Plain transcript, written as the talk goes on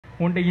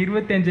உன்ட்ட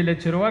 25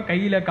 லட்ச ரூபா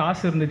கையில்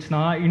காசு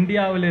இருந்துச்சுன்னா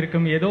இந்தியாவில்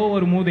இருக்கும் ஏதோ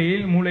ஒரு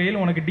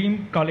மூலையில் உனக்கு டீம்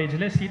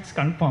காலேஜில் சீட்ஸ்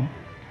கன்ஃபார்ம்.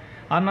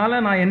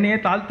 அதனால் நான் என்னையே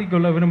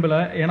தாழ்த்திக்கொள்ள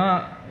விரும்பலை. ஏன்னா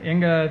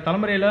எங்கள்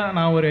தலைமுறையில்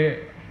நான் ஒரு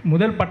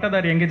முதல்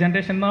பட்டதாரி, எங்கள்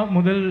ஜென்ரேஷன் தான்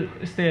முதல்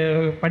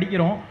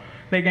படிக்கிறோம்.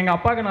 லைக் எங்கள்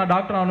அப்பாவுக்கு நான்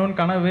டாக்டர் ஆகணும்னு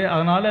கனவு.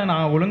 அதனால்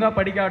நான் ஒழுங்காக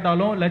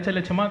படிக்காட்டாலும்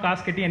லட்சமாக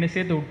காசு கட்டி என்னை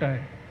சேர்த்து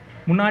விட்டார்.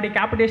 முன்னாடி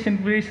கேபிடேஷன்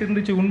ஃபீஸ்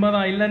இருந்துச்சு,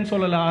 உண்மைதான், இல்லைன்னு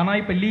சொல்லலை. ஆனால்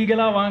இப்போ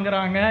லீகலாக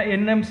வாங்குறாங்க.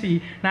 என்எம்சி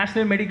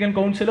நேஷ்னல் மெடிக்கல்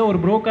கவுன்சிலை ஒரு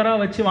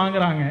புரோக்கராக வச்சு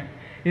வாங்குறாங்க.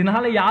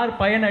 இதனால் யார்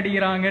பயன்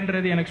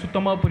அடைகிறாங்கன்றது எனக்கு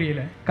சுத்தமாக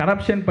புரியல.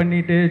 கரப்ஷன்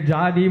பண்ணிவிட்டு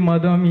ஜாதி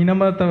மதம்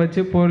இனமதத்தை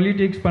வச்சு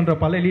பொலிட்டிக்ஸ் பண்ணுற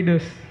பல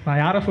லீடர்ஸ்,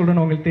 நான் யாரை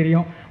சொல்கிறேன்னு உங்களுக்கு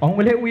தெரியும்.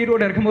 அவங்களே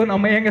உயிரோடு இருக்கும்போது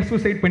நம்ம ஏங்க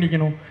சூசைட்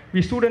பண்ணிக்கணும்?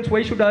 We students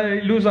why should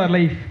loose our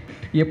life?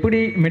 எப்படி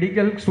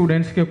மெடிக்கல்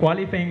ஸ்டூடெண்ட்ஸ்க்கு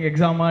குவாலிஃபைங்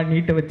எக்ஸாமாக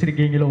நீட்டை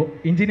வச்சுருக்கீங்களோ,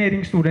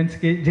 இன்ஜினியரிங்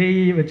ஸ்டூடெண்ட்ஸ்க்கு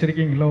ஜேஇ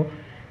வச்சுருக்கீங்களோ,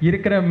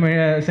 இருக்கிற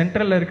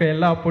சென்ட்ரலில் இருக்க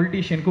எல்லா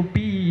பொலிட்டீஷியனுக்கும்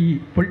பிஇ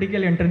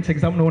பொலிட்டிக்கல் என்ட்ரன்ஸ்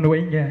எக்ஸாம்னு ஒன்று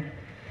வைங்க.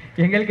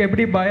 எங்களுக்கு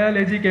எப்படி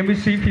பயாலஜி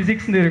கெமிஸ்ட்ரி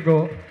ஃபிசிக்ஸ்னு இருக்கோ,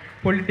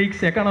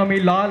 பொலிட்டிக்ஸ் எக்கனாமி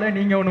லாவில்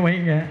நீங்கள் ஒன்று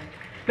வைங்க.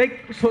 லைக்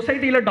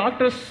சொசைட்டியில்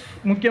டாக்டர்ஸ்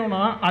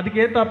முக்கியம்னா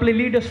அதுக்கேற்றாப்புல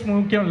லீடர்ஸ்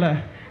முக்கியம் இல்லை.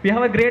 We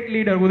have a great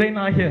leader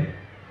உதயநாயகி.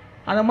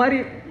 அது மாதிரி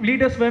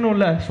லீடர்ஸ் வேணும்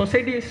இல்லை.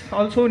 Society is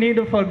also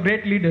need for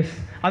great leaders.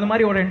 அது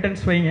மாதிரி ஒரு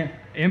என்ட்ரன்ஸ் வைங்க.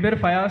 என் பேர்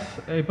ஃபயாஸ்.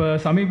 இப்போ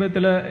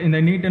சமீபத்தில் இந்த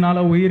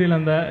நீட்டுனால்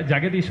உயிரிழந்த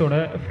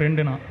ஜெகதீஷோட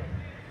ஃப்ரெண்டு நான்.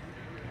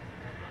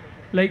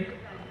 லைக்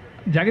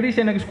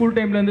ஜெகதீஷ் எனக்கு ஸ்கூல்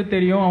டைம்லேருந்து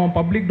தெரியும். அவன்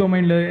பப்ளிக்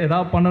டொமைனில்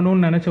எதாவது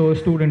பண்ணணும்னு நினச்ச ஒரு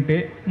ஸ்டூடெண்ட்டு.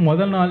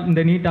 முதல் நாள்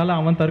இந்த நீட்டால்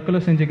அவன்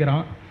தற்கொலை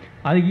செஞ்சுக்கிறான்.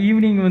 அதுக்கு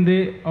ஈவினிங் வந்து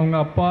அவங்க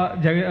அப்பா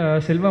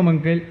செல்வம்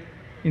அங்கிள்,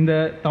 இந்த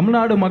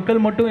தமிழ்நாடு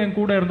மக்கள் மட்டும் என்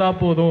கூட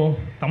இருந்தால் போதும்,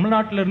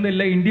 தமிழ்நாட்டிலேருந்து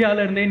இல்லை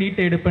இந்தியாவிலேருந்தே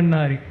நீட்டை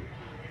எடுப்பேன்னாரு.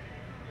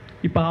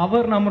 இப்போ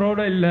அவர்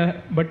நம்மளோட இல்லை,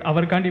 பட்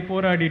அவருக்காண்டி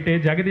போராடிட்டு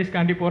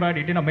ஜெகதீஷ்காண்டி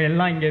போராடிட்டு நம்ம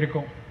எல்லாம் இங்கே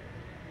இருக்கோம்.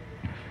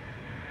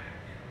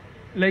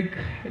 லைக்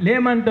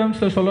லேமன்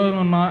டேர்ம்ஸில்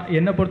சொல்லணும்னா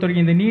என்னை பொறுத்த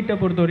வரைக்கும் இந்த நீட்டை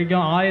பொறுத்த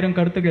வரைக்கும் 1000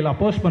 கருத்துக்கள்,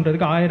 அப்போஸ்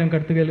பண்ணுறதுக்கு 1000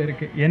 கருத்துக்கள்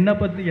இருக்குது.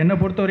 என்னை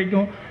பொறுத்த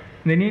வரைக்கும்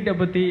இந்த நீட்டை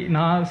பற்றி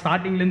நான்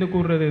ஸ்டார்டிங்லேருந்து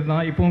கூறுறது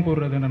தான், இப்போவும்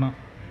கூறுறது என்னென்னா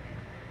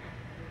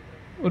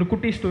ஒரு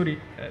குட்டி ஸ்டோரி.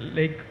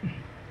 லைக்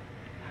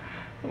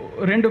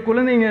 2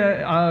 குழந்தைங்க,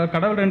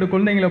 கடவுள் 2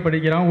 குழந்தைங்கள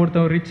படிக்கிறான்.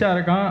 ஒருத்தவன் ரிச்சாக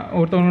இருக்கான்,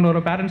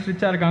 ஒருத்தவனோட பேரண்ட்ஸ்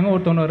ரிச்சாக இருக்காங்க,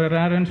 ஒருத்தவனோட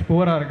பேரண்ட்ஸ்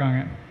புவராக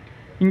இருக்காங்க.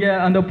 இங்கே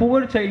அந்த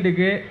புவர்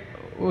சைல்டுக்கு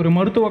ஒரு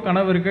மருத்துவ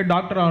கனவு இருக்குது,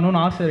 டாக்டர்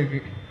ஆகணும்னு ஆசை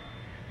இருக்குது.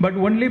 But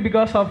only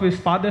because of his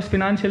fathers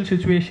financial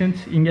situations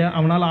இங்கே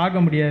அவனால்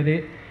ஆக முடியாது.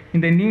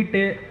 இந்த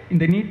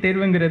நீட்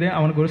தேர்வுங்கிறது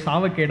அவனுக்கு ஒரு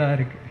சாவக்கேடாக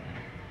இருக்குது.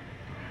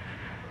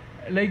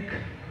 லைக்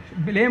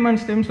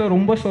லேமன்ஸ் டேர்ம்ஸில்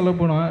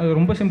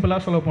ரொம்ப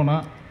சிம்பிளாக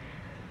சொல்லப்போனால்,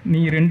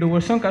 நீ 2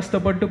 வருஷம்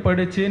கஷ்டப்பட்டு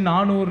படித்து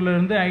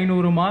 400லேருந்து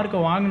 500 மார்க்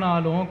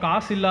வாங்கினாலும்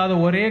காசு இல்லாத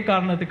ஒரே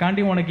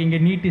காரணத்துக்காண்டி உனக்கு இங்கே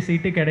நீட்டு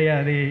சீட்டு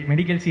கிடையாது,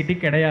 மெடிக்கல் சீட்டு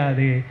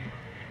கிடையாது.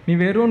 நீ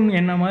வெறும்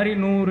என்ன மாதிரி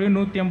 100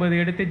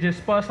 150 எடுத்து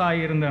ஜஸ்ட் பாஸ்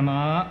ஆகியிருந்தனா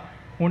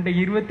உன்ட்ட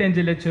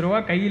 25 லட்ச ரூபா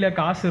கையில்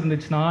காசு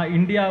இருந்துச்சுன்னா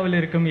இந்தியாவில்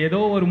இருக்கும் ஏதோ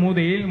ஒரு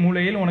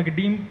மூலையில் உனக்கு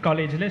டீம்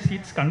காலேஜில்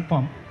சீட்ஸ்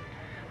கன்ஃபார்ம்.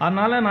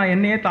 அதனால் நான்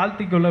என்னையே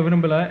தாழ்த்திக்கொள்ள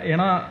விரும்பலை.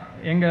 ஏன்னா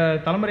எங்கள்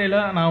தலைமுறையில்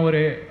நான்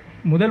ஒரு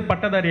முதல்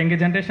பட்டதாரி,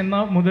 எங்கள் ஜென்ரேஷன்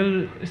தான் முதல்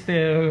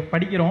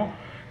படிக்கிறோம்.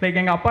 லைக்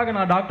எங்கள் அப்பாவுக்கு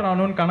நான் டாக்டர்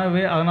ஆகணும்னு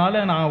கனவு. அதனால்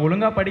நான்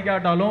ஒழுங்காக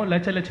படிக்காட்டாலும்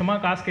லட்சமாக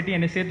காசு கட்டி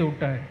என்னை சேர்த்து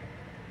விட்டார்.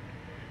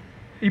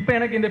 இப்போ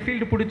எனக்கு இந்த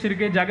ஃபீல்டு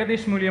பிடிச்சிருக்கு.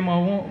 ஜெகதீஷ்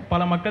மூலியமாகவும்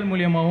பல மக்கள்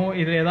மூலியமாகவும்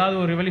இதில் ஏதாவது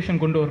ஒரு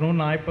ரெவல்யூஷன் கொண்டு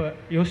வரணும்னு நான் இப்போ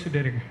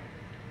யோசிச்சுட்டு இருக்கேன்.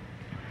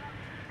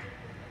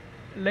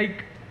 லைக்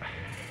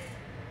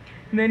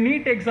இந்த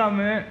நீட்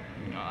எக்ஸாமு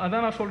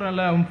அதான் நான்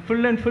சொல்கிறேன்ல,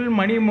 ஃபுல் அண்ட் ஃபுல்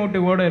மணி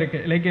மோட்டிவோடு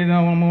இருக்குது. லைக்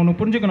நம்ம ஒன்று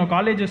புரிஞ்சுக்கணும்.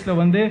 காலேஜஸில்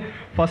வந்து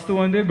ஃபஸ்ட்டு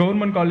வந்து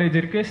கவர்மெண்ட் காலேஜ்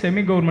இருக்குது,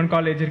 செமி கவர்மெண்ட்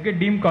காலேஜ் இருக்குது,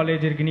 டீம்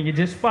காலேஜ் இருக்குது. நீங்கள்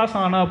ஜஸ்ட் பாஸ்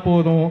ஆனால்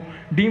போதும்,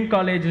 டீம்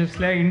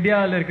காலேஜஸில்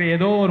இந்தியாவில் இருக்கிற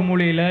ஏதோ ஒரு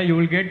மூலையில் you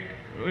will get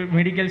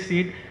medical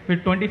seat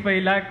with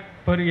 25 lakh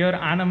per year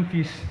annum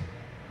fees.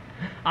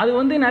 அது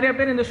வந்து நிறைய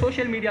பேர் இந்த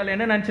சோஷியல் மீடியாவில்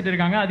என்ன நினச்சிட்டு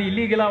இருக்காங்க, அது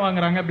இல்லீகலாக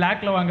வாங்குறாங்க,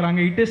 பிளாக்ல வாங்குறாங்க.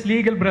 It is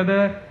legal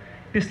brother,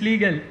 it is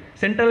legal.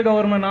 Central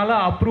கவர்மெண்ட்னால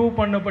approve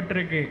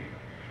பண்ணப்பட்டிருக்கு.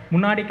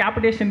 முன்னாடி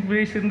கேபிடேஷன்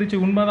ஃபீஸ் இருந்துச்சு,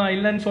 உண்மைதான்,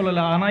 இல்லைன்னு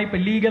சொல்லலை. ஆனால் இப்போ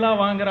லீகலாக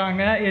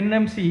வாங்குறாங்க.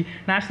 என்எம்சி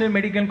நேஷ்னல்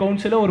மெடிக்கல்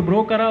கவுன்சிலை ஒரு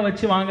புரோக்கராக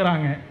வச்சு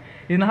வாங்குறாங்க.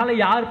 இதனால்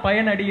யார்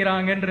பயன்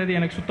அடைகிறாங்கன்றது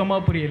எனக்கு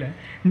சுத்தமாக புரியல.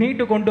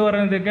 நீட்டு கொண்டு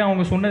வர்றதுக்கு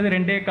அவங்க சொன்னது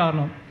 2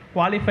 காரணம்.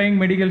 குவாலிஃபைங்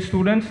மெடிக்கல்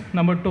ஸ்டூடெண்ட்ஸ்,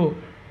 நம்பர் 2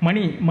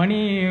 மணி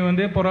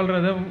வந்து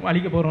பொருள்றதை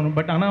அழிக்க போகிறோம்.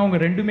 பட் ஆனால் அவங்க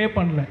 2மே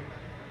பண்ணல.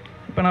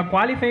 இப்போ நான்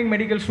குவாலிஃபைங்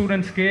மெடிக்கல்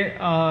ஸ்டூடெண்ட்ஸ்க்கு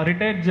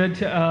ரிட்டையர்ட்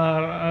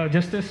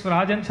ஜஸ்டிஸ்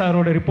ராஜன்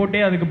சாரோட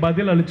ரிப்போர்ட்டே அதுக்கு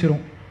பதில்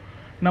அளிச்சிரும்.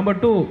 நம்பர்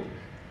 2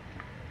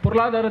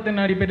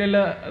 பொருளாதாரத்தின் அடிப்படையில்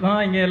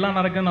தான் இங்கே எல்லாம்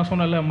நடக்குதுன்னு நான்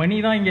சொன்னல. மணி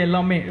தான் இங்கே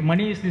எல்லாமே.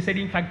 Money is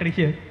deciding factor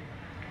here.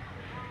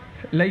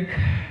 Like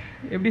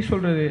எப்படி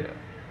சொல்கிறது,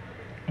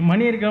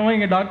 மணி இருக்கிறவன்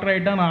இங்கே டாக்டர்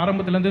ஆகிட்டா, நான்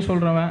ஆரம்பத்துலேருந்து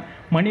சொல்கிறவன்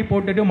மணி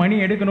போட்டுட்டு மணி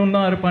எடுக்கணும்னு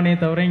தான் இருப்பானே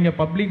தவிர இங்கே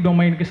பப்ளிக்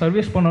டொமைனுக்கு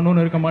சர்வீஸ்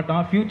பண்ணணும்னு இருக்க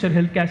மாட்டான். Future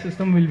health care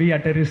system will be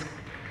at a risk.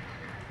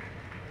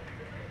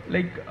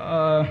 Like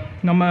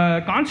நம்ம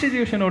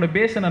கான்ஸ்டிடியூஷனோட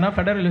பேஸ் என்னென்னா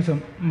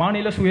ஃபெடரலிசம்,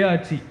 மாநில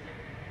சுயாட்சி.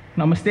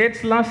 நம்ம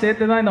ஸ்டேட்ஸ்லாம்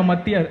சேர்த்து தான் இந்த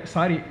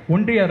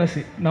ஒன்றிய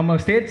அரசு. நம்ம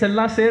ஸ்டேட்ஸ்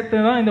எல்லாம் சேர்த்து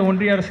தான் இந்த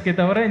ஒன்றிய அரசுக்கே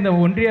தவிர இந்த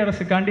ஒன்றிய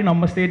அரசுக்காண்டி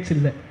நம்ம ஸ்டேட்ஸ்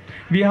இல்லை.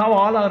 We have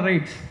all R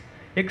rights.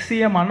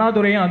 எக்ஸிஎம்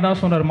அண்ணாதுரையும்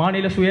அதான் சொன்னார்,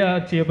 மாநில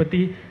சுயாட்சியை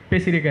பற்றி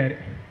பேசியிருக்காரு.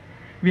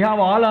 we have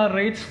all our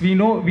rights, we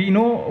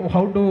know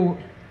how to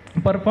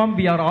perform,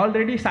 we are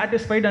already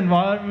satisfied and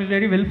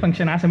already well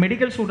function. As a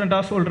medical student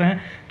சொல்கிறேன்,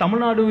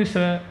 Tamil Nadu is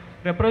a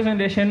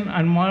representation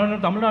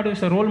and Tamil Nadu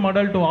is a role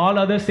model to all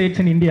other states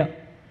in India.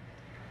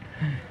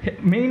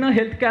 மெயினாக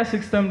health care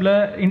சிஸ்டமில்,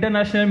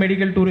 international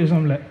medical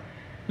டூரிசமில்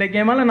like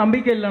என் மேலே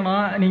நம்பிக்கை இல்லைனா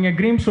நீங்கள்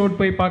creams road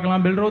போய்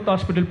பார்க்கலாம், பெல்ரோத்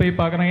hospital போய்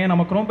பார்க்குறேன், ஏன்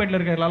நம்ம குரோம்பேட்டில்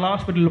இருக்கிற லலா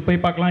ஹாஸ்பிட்டலில் போய்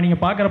பார்க்கலாம்.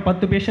 நீங்கள் பார்க்குற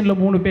 10 பேஷண்ட்டில்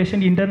 3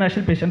 பேஷண்ட்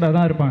இன்டர்நேஷ்னல் பேஷண்ட்டாக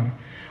தான் இருப்பாங்க.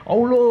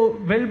 அவ்வளோ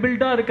வெல்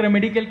பில்டாக இருக்கிற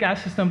மெடிக்கல்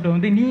கேர் சிஸ்டம்கிட்ட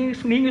வந்து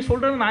நீங்கள்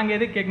சொல்கிறது நாங்கள்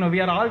எதுக்கு கேட்கணும்?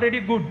 We are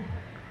already good.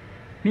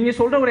 நீங்கள்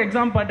சொல்கிற ஒரு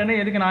எக்ஸாம் பாட்டனே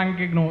எதுக்கு நாங்கள்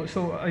கேட்கணும்?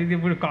 ஸோ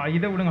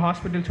இதை விடுங்க,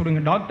 ஹாஸ்பிட்டல்ஸ்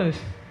விடுங்க.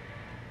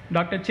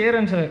 Doctor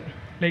Cheran sir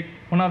like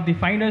one of the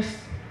finest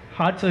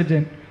heart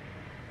surgeon.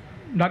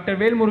 Doctor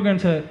Velmurugan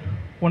sir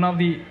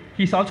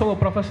he is also a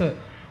professor,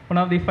 one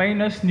of the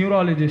finest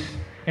neurologists.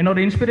 என்னோட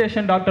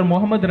inspiration doctor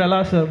Mohammed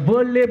ரலா sir,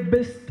 வேர்ல்ட்லே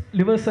best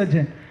liver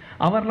surgeon.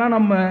 அவர்லாம்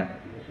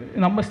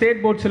நம்ம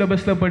ஸ்டேட் போர்ட்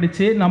சிலபஸில்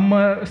படித்து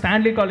நம்ம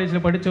Stanley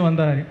காலேஜில் படித்து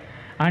வந்தார்.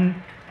 And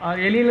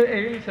Ezhil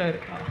sir,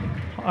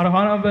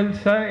 honourable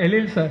sir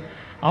Ezhil sir,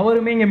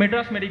 அவருமே இங்கே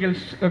மெட்ராஸ் மெடிக்கல்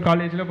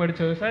காலேஜில்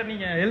படித்தவர் சார்.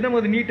 நீங்கள் எழுதும்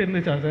போது நீட்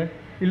இருந்துச்சா சார்?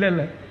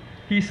 இல்லை,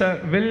 he's a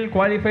well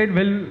qualified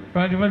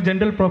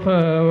general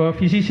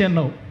physician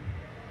now.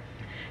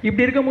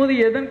 இப்படி இருக்கும்போது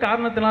எதன்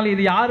காரணத்தினால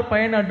இது யார்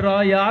பயனற்றா,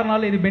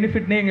 யாருனால இது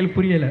பெனிஃபிட்னே எங்களுக்கு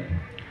புரியலை.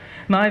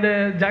 நான் இதை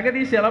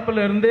ஜெகதீஷ்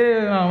இழப்பிலேருந்து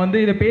நான்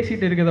இதை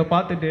பேசிகிட்டு இருக்கிறத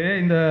பார்த்துட்டு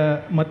இந்த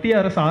மத்திய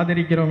அரசு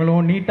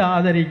ஆதரிக்கிறவங்களும் நீட்டை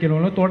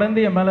ஆதரிக்கிறவங்களும்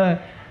தொடர்ந்து என் மேலே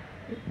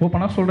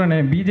ஓப்பனாக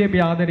சொல்கிறேனே, பிஜேபி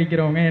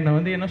ஆதரிக்கிறவங்க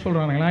என்னை என்ன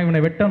சொல்கிறாங்கன்னா,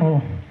 இவனை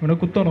வெட்டணும், இவனை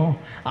குத்தணும்,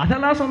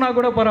 அதெல்லாம் சொன்னால்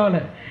கூட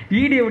பரவாயில்ல,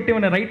 ஈடியை விட்டு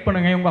இவனை ரைட்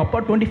பண்ணுங்கள், இவங்க அப்பா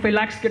 25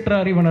 lakhs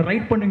கட்டுறாரு, இவனை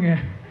ரைட் பண்ணுங்க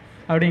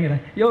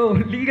அப்படிங்கிறேன்.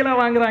 லீகலாக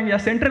வாங்குறாங்கயா,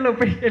 சென்ட்ரலில்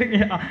போய் கேளுங்க,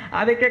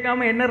 அதை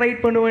கேட்காம என்ன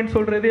ரைட் பண்ணுவேன்னு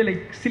சொல்கிறது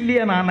லைக்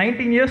சில்லியா. நான்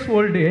 19 years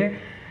old.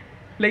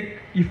 Like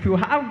if you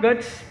have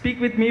cuts,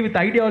 speak with me with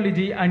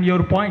ideology and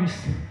your points,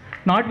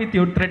 not with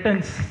your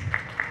threatens.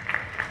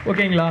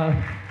 ஓகேங்களா?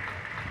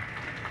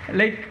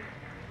 லைக்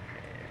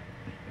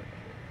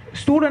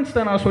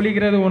ஸ்டூடெண்ட்ஸ்கிட்ட நான்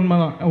சொல்லிக்கிறது உண்மை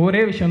தான்,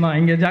 ஒரே விஷயம் தான்.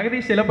 இங்கே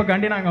ஜெகதீஷ்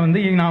இழப்புக்காண்டி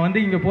நான்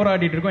இங்கே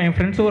போராடிட்டு இருக்கோம். என்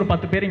ஃப்ரெண்ட்ஸும் ஒரு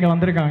 10 பேர் இங்கே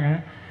வந்திருக்காங்க.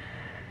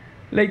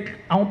 லைக்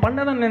அவன்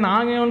பண்ணதை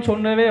நாங்கன்னு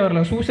சொன்னவே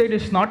வரல. Suicide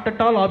is not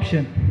at all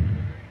option.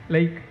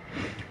 Like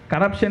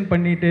corruption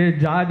பண்ணிவிட்டு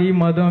ஜாதி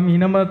மதம்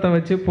இனமதத்தை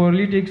வச்சு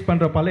பொலிட்டிக்ஸ்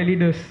பண்ணுற பல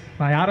லீடர்ஸ்,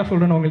 நான் யாரை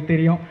சொல்கிறேன்னு உங்களுக்கு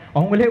தெரியும்.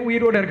 அவங்களே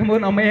உயிரோடு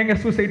இருக்கும்போது நம்ம ஏங்க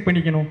சூசைட்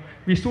பண்ணிக்கணும்?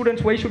 We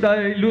students why should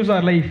loose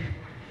our life?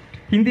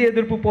 Hindi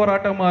எதிர்ப்பு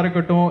போராட்டமாக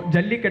இருக்கட்டும்,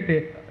 ஜல்லிக்கட்டு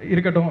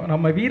இருக்கட்டும்,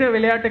 நம்ம வீர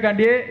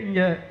விளையாட்டுக்காண்டியே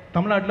இங்கே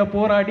தமிழ்நாட்டில்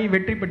போராடி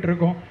வெற்றி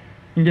பெற்றிருக்கோம்.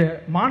 இங்கே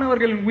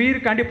மாணவர்கள்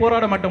உயிருக்காண்டி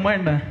போராட மாட்டோமா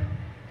என்ன?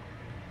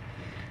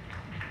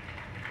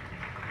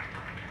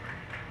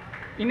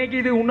 இன்றைக்கி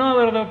இது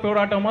உண்ணாவிரத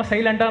போராட்டமாக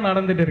சைலண்ட்டாக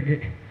நடந்துகிட்டு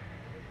இருக்குது.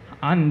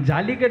 அண்ட்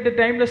ஜல்லிக்கட்டு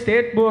டைமில்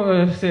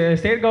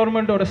ஸ்டேட்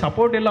கவர்மெண்ட்டோட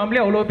சப்போர்ட்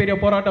இல்லாமலே அவ்வளோ பெரிய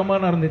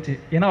போராட்டமாக நடந்துச்சு.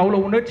 ஏன்னா அவ்வளோ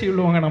உணர்ச்சி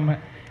உள்ளவங்க நம்ம.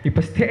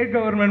 இப்போ ஸ்டேட்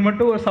கவர்மெண்ட்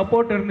மட்டும் ஒரு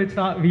சப்போர்ட்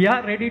இருந்துச்சுன்னா, we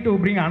are ready to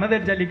bring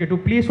another jallikattu,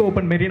 please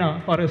open Marina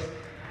for us.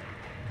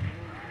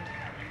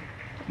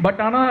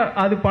 But ஆனால்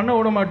அது பண்ண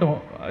விட மாட்டோம்.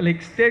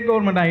 Like state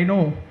government I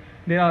know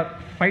they are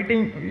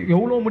fighting,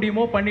 எவ்வளோ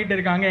முடியுமோ பண்ணிகிட்டு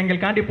இருக்காங்க,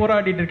 எங்களுக்காண்டி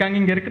போராடிட்டு இருக்காங்க.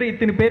 இங்கே இருக்கிற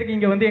இத்தனை பேருக்கு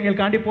இங்கே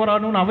எங்களுக்காண்டி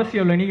போராடணும்னு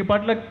அவசியம் இல்லை. நீங்கள்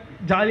பாட்டில்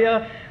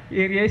ஜாலியாக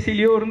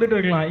ஏசிலேயோ இருந்துட்டு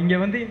இருக்கலாம். இங்கே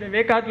இந்த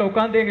வேக்காட்டில்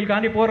உட்காந்து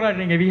எங்களுக்காண்டி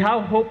போராடுறீங்க. We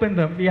have hope in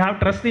them, we have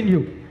trust in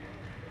you.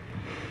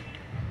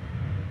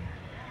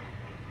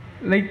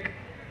 Like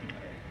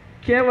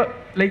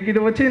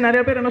இதை வச்சு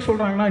நிறைய பேர் என்ன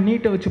சொல்கிறாங்கன்னா,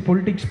 நீட்டை வச்சு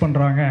பொலிட்டிக்ஸ்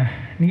பண்ணுறாங்க,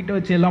 நீட்டை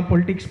வச்சு எல்லாம்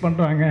பொலிட்டிக்ஸ்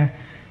பண்ணுறாங்க.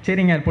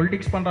 சரிங்க,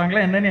 பொலிட்டிக்ஸ்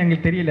பண்ணுறாங்களா என்னன்னு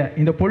எங்களுக்கு தெரியல.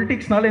 இந்த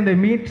பொலிட்டிக்ஸ்னால இந்த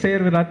மீட்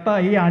செய்கிற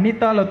ரத்தாயி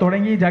அனிதாவில்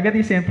தொடங்கி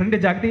ஜெகதீஷ், என் ஃப்ரெண்டு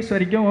ஜெகதீஷ்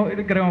வரைக்கும்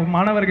இருக்கிற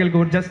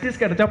மாணவர்களுக்கு ஒரு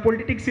ஜஸ்டிஸ் கிடைச்சா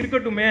பொலிட்டிக்ஸ்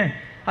இருக்கட்டுமே,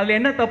 அதில்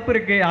என்ன தப்பு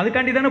இருக்குது?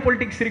 அதுக்காண்டி தானே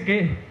பொலிட்டிக்ஸ்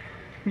இருக்குது.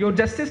 இங்கே ஒரு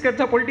ஜஸ்டிஸ்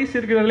கிடைச்சா பொலிட்டிக்ஸ்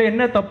இருக்கிறதுல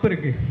என்ன தப்பு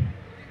இருக்குது?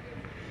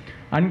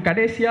 அண்ட்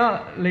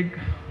கடைசியாக லைக்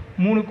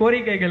 3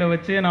 கோரிக்கைகளை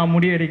வச்சு நான்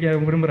முடிவெடுக்க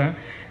விரும்புகிறேன்.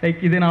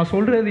 லைக் இது நான்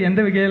சொல்கிறது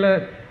எந்த வகையில்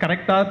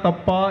கரெக்டாக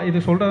தப்பாக, இது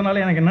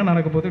சொல்கிறதுனால எனக்கு என்ன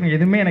நடக்க போகுது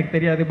எதுவுமே எனக்கு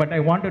தெரியாது. But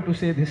I wanted to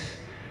say this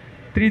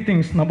 3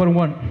 things. Number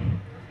 1,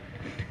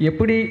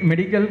 எப்படி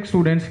மெடிக்கல்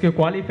ஸ்டூடெண்ட்ஸ்க்கு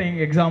குவாலிஃபையிங்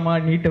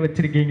எக்ஸாமாக நீட்டை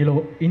வச்சுருக்கீங்களோ,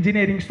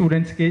 இன்ஜினியரிங்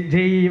ஸ்டூடெண்ட்ஸ்க்கு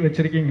ஜேஇ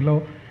வச்சுருக்கீங்களோ,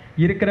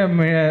 இருக்கிற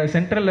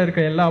சென்ட்ரலில்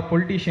இருக்க எல்லா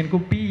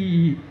பொலிட்டீஷியனுக்கும்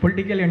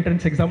பொலிட்டிக்கல்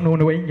என்ட்ரன்ஸ் எக்ஸாம்னு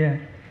ஒன்று வைங்க.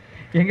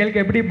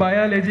 எங்களுக்கு எப்படி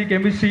பயாலஜி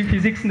கெமிஸ்ட்ரி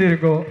ஃபிசிக்ஸ்னு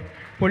இருக்கோ,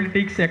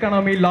 பொலிட்டிக்ஸ்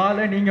எக்கனாமி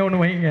லாவில் நீங்கள்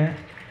ஒன்று வைங்க.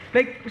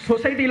 லைக்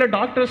சொசைட்டியில்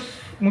டாக்டர்ஸ்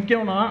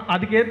முக்கியம்னா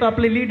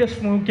அதுக்கேற்றாப்புல லீடர்ஸ்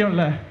முக்கியம்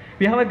இல்லை.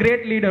 We have a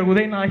great leader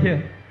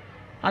உதயநாயர்.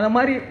 அந்த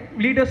மாதிரி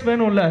லீடர்ஸ்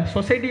வேணும்ல.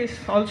 Society is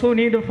also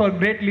need for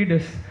great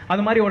leaders.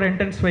 அது மாதிரி ஒரு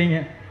என்ட்ரன்ஸ் வைங்க.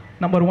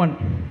 நம்பர் 1.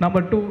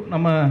 நம்பர் 2,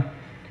 நம்ம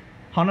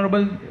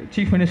ஹானரபிள்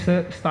சீஃப்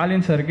மினிஸ்டர்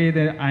ஸ்டாலின் சாருக்கு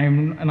இது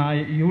நான்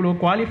இவ்வளோ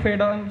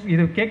குவாலிஃபைடாக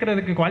இது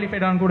கேட்குறதுக்கு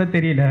குவாலிஃபைடான்னு கூட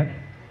தெரியல.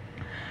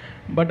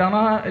 பட்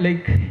ஆனால்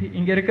லைக்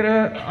இங்கே இருக்கிற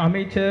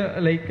அமைச்சர்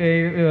லைக்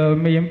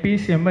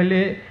எம்பிஸ்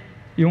எம்எல்ஏ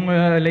இவங்க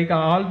லைக்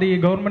ஆல் தி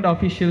கவர்மெண்ட்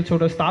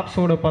ஆஃபீஷியல்ஸோட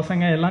ஸ்டாஃப்ஸோட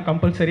பசங்க எல்லாம்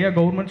கம்பல்சரியாக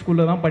கவர்மெண்ட்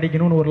ஸ்கூலில் தான்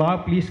படிக்கணும்னு ஒரு லா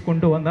ப்ளீஸ்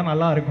கொண்டு வந்தால்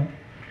நல்லாயிருக்கும்.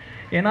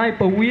 ஏன்னா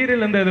இப்போ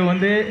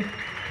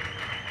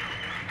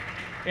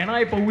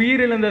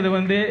உயிரிழந்தது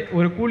வந்து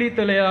ஒரு கூலி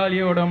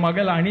தொழிலாளியோட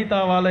மகள்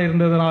அனிதாவால்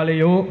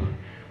இருந்ததுனாலேயோ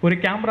ஒரு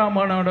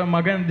கேமராமேனோட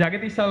மகன்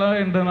ஜெகதீஷால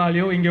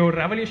இருந்ததுனாலையோ இங்கே ஒரு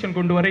ரெவல்யூஷன்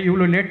கொண்டு வர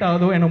இவ்வளோ லேட்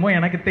ஆகுதோ என்னமோ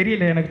எனக்கு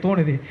தெரியல, எனக்கு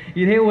தோணுது.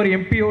 இதே ஒரு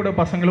எம்பியோட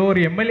பசங்களோ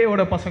ஒரு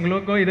எம்எல்ஏவோட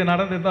பசங்களுக்கோ இது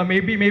நடந்தது தான்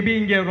மேபி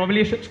இங்கே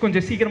ரெவல்யூஷன்ஸ்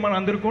கொஞ்சம் சீக்கிரமாக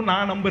நடந்திருக்கும்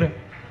நான் நம்புகிறேன்.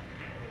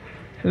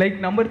 லைக்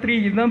நம்பர் 3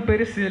 இதுதான்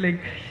பெருசு.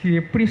 லைக்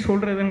எப்படி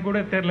சொல்கிறதுன்னு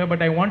கூட தெரில,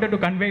 but I wanted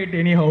to convey it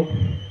any have.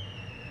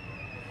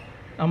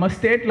 நம்ம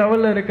ஸ்டேட்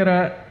லெவலில் இருக்கிற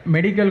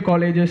மெடிக்கல்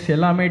காலேஜஸ்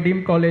எல்லாமே,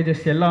 டீம்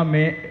காலேஜஸ்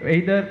எல்லாமே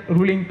எய்தர்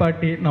ரூலிங்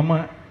பார்ட்டி நம்ம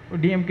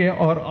DMK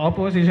R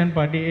opposition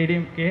party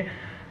ADMK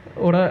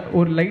ஓட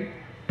ஒரு லைட்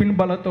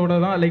பின்பலத்தோடு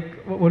தான், லைக்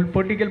ஒரு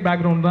பொலிட்டிக்கல்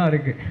பேக்ரவுண்ட் தான்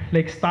இருக்குது.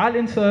 லைக்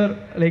ஸ்டாலின் சார்,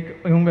 லைக்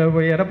இவங்க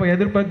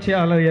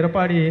எதிர்கட்சியாளர்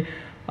எடப்பாடி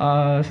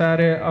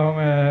சார்,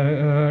 அவங்க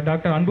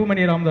டாக்டர்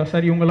அன்புமணி ராமதாஸ்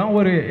சார், இவங்கெல்லாம்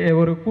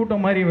ஒரு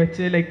கூட்டம் மாதிரி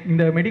வச்சு லைக்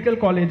இந்த மெடிக்கல்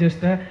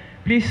காலேஜஸில்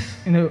ப்ளீஸ்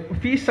இந்த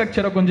ஃபீஸ்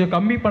ஸ்ட்ரக்சரை கொஞ்சம்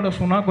கம்மி பண்ண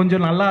சொன்னால்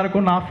கொஞ்சம்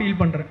நல்லாயிருக்கும் நான் ஃபீல்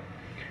பண்ணுறேன்.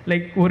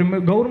 லைக் ஒரு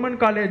கவர்மெண்ட்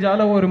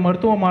காலேஜால் ஒரு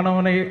மருத்துவ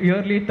மாணவனை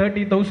இயர்லி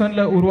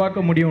 30,000 உருவாக்க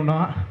முடியும்னா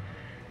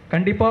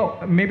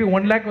கண்டிப்பாக மேபி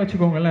 1 lakh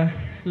வச்சுக்கோங்களேன்.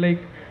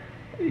 லைக்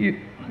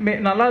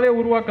நல்லாவே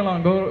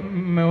உருவாக்கலாம்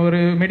ஒரு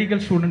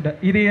மெடிக்கல் ஸ்டூடெண்ட்டை.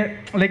 இது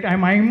லைக்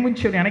ஐம்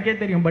ஷூர் எனக்கே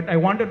தெரியும், but I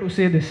wanted to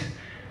say this.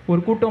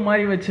 ஒரு கூட்டம்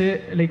மாதிரி வச்சு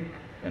லைக்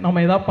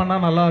நம்ம எதாவது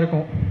பண்ணால்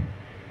நல்லாயிருக்கும்.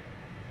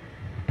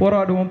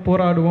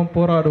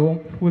 போராடுவோம்.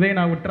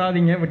 உதயனா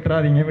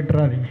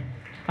விட்டுறாதீங்க.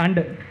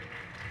 அண்டு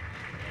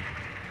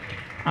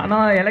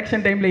ஆனால்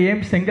எலெக்ஷன் டைமில்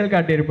ஏம் செங்கல்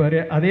காட்டியிருப்பார்.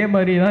 அதே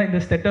மாதிரி தான் இந்த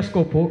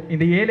ஸ்டெட்டஸ்கோப்போ,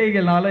 இந்த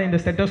ஏழைகளால் இந்த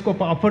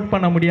ஸ்டெட்டஸ்கோப்பை அஃபோர்ட்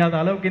பண்ண முடியாத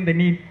அளவுக்கு இந்த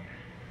நீட்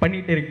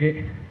பண்ணிகிட்டு இருக்குது.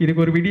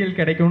 இதுக்கு ஒரு விடியல்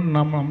கிடைக்கும்னு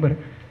நான்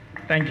நம்புகிறேன்.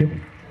 தேங்க்யூ.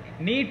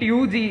 நீட்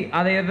யூஜி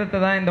அதை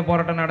எதிர்த்து தான் இந்த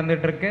போராட்டம்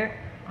நடந்துகிட்ருக்கு.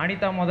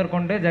 அனிதா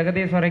முதற்கொண்டு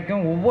ஜெகதீஷ்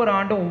வரைக்கும் ஒவ்வொரு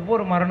ஆண்டும்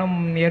ஒவ்வொரு மரணம்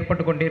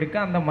ஏற்பட்டு கொண்டு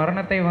இருக்குது. அந்த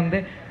மரணத்தை வந்து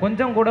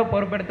கொஞ்சம் கூட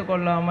பொறுப்பெடுத்து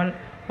கொள்ளாமல்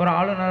ஒரு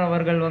ஆளுநர்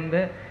அவர்கள் வந்து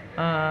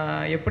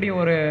இப்படி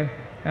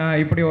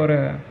ஒரு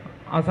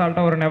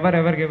அசால்ட்டாக ஒரு நெவர்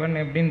எவர் கிவன்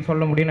எப்படின்னு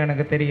சொல்ல முடியும்னு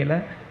எனக்கு தெரியல.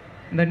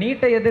 இந்த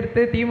நீட்டை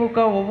எதிர்த்து திமுக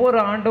ஒவ்வொரு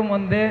ஆண்டும்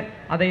வந்து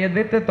அதை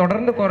எதிர்த்து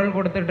தொடர்ந்து குரல்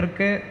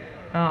கொடுத்துட்ருக்கு.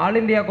 ஆல்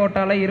இந்தியா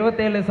கோட்டாவில்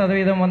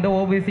 27% வந்து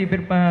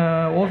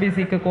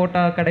ஓபிசிக்கு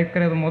கோட்டா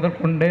கிடைக்கிறது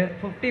முதற்கொண்டு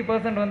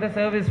 50% வந்து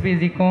சர்வீஸ்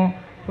பிஜிக்கும்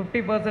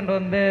 50%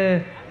 வந்து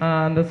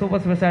அந்த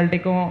சூப்பர்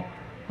ஸ்பெஷாலிட்டிக்கும்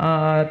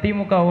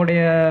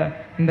திமுகவுடைய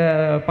இந்த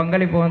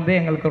பங்களிப்பு வந்து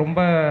எங்களுக்கு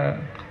ரொம்ப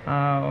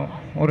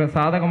ஒரு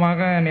சாதகமாக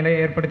நிலையை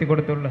ஏற்படுத்தி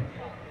கொடுத்துள்ளது.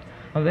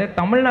 அது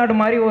தமிழ்நாடு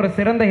மாதிரி ஒரு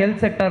சிறந்த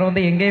ஹெல்த் செக்டர்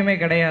வந்து எங்கேயுமே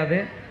கிடையாது.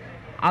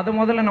 அது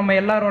முதல்ல நம்ம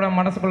எல்லாரோட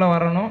மனசுக்குள்ளே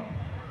வரணும்.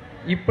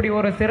 இப்படி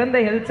ஒரு சிறந்த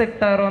ஹெல்த்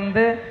செக்டர்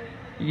வந்து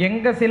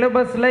எங்கள்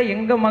சிலபஸில்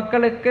எங்கள்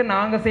மக்களுக்கு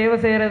நாங்கள் சேவை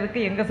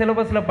செய்கிறதுக்கு எங்கள்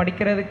சிலபஸில்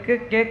படிக்கிறதுக்கு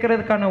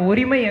கேட்குறதுக்கான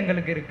உரிமை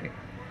எங்களுக்கு இருக்குது.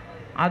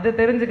 அது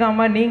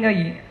தெரிஞ்சுக்காமல்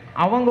நீங்கள்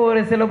அவங்க ஒரு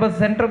சிலபஸ்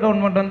சென்ட்ரல்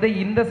கவர்மெண்ட் வந்து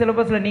இந்த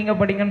சிலபஸில் நீங்கள்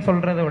படிங்கன்னு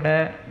சொல்கிறத விட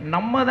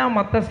நம்ம தான்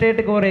மற்ற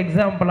ஸ்டேட்டுக்கு ஒரு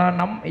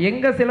எக்ஸாம்பிளாக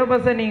எங்கள்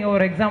சிலபஸை நீங்கள்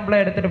ஒரு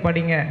எக்ஸாம்பிளாக எடுத்துகிட்டு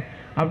படிங்க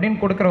அப்படின்னு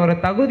கொடுக்குற ஒரு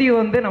தகுதி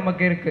வந்து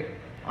நமக்கு இருக்குது.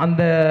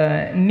 அந்த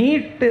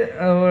நீட்டு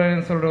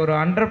சொல்கிற ஒரு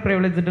அண்டர்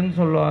ப்ரிவிலேஜ்டுன்னு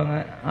சொல்லுவாங்க.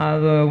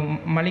 அது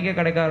மளிகை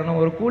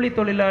கடைக்காரனும் ஒரு கூலி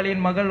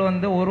தொழிலாளியின் மகள்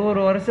வந்து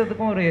ஒரு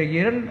வருஷத்துக்கும் ஒரு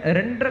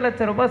 2.5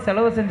 லட்சம் ரூபாய்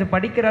செலவு செஞ்சு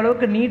படிக்கிற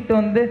அளவுக்கு நீட்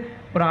வந்து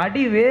ஒரு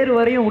அடி வேறு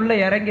வரையும் உள்ளே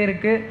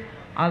இறங்கியிருக்கு.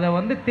 அதை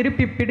வந்து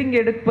திருப்பி பிடுங்கி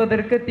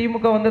எடுப்பதற்கு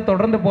திமுக வந்து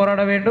தொடர்ந்து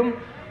போராட வேண்டும்.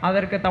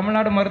 அதற்கு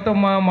தமிழ்நாடு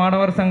மருத்துவ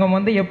மாணவர் சங்கம்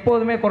வந்து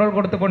எப்போதுமே குரல்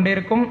கொடுத்து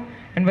கொண்டிருக்கும்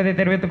என்பதை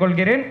தெரிவித்துக்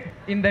கொள்கிறேன்.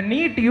 இந்த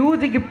நீட்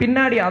யூஜிக்கு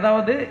பின்னாடி,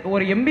 அதாவது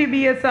ஒரு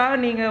எம்பிபிஎஸ்ஸாக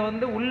நீங்கள்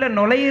வந்து உள்ள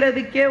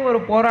நுழையிறதுக்கே ஒரு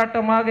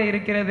போராட்டமாக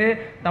இருக்கிறது.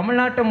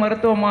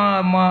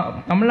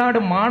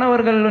 தமிழ்நாடு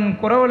மாணவர்களின்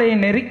குரவலையை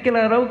நெரிக்கிற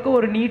அளவுக்கு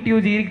ஒரு நீட்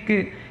யூஜி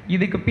இருக்குது.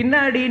 இதுக்கு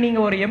பின்னாடி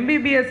நீங்கள் ஒரு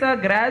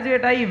எம்பிபிஎஸ்ஸாக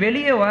கிராஜுவேட் ஆகி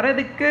வெளியே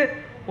வரதுக்கு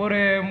ஒரு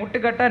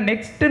முட்டுக்கட்டாக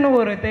நெக்ஸ்ட்டுன்னு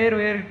ஒரு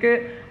தேர்வு இருக்குது.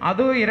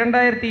 அதுவும்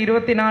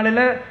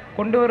 2024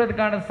 கொண்டு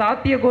வரதுக்கான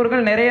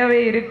சாத்தியக்கூறுகள் நிறையவே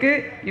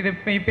இருக்குது. இது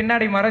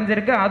பின்னாடி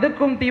மறைஞ்சிருக்கு.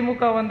 அதுக்கும்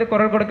திமுக வந்து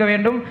குரல் கொடுக்க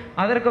வேண்டும்.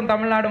 அதற்கும்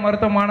தமிழ்நாடு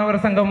மருத்துவ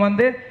மாணவர் சங்கம்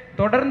வந்து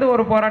தொடர்ந்து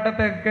ஒரு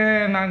போராட்டத்திற்கு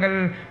நாங்கள்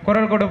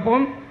குரல்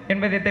கொடுப்போம்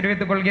என்பதை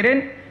தெரிவித்துக்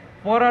கொள்கிறேன்.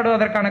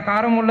 போராடுவதற்கான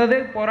காரணம் உள்ளது.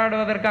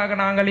 போராடுவதற்காக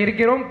நாங்கள்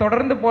இருக்கிறோம்.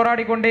 தொடர்ந்து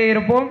போராடி கொண்டே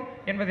இருப்போம்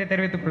என்பதை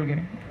தெரிவித்துக்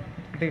கொள்கிறேன்.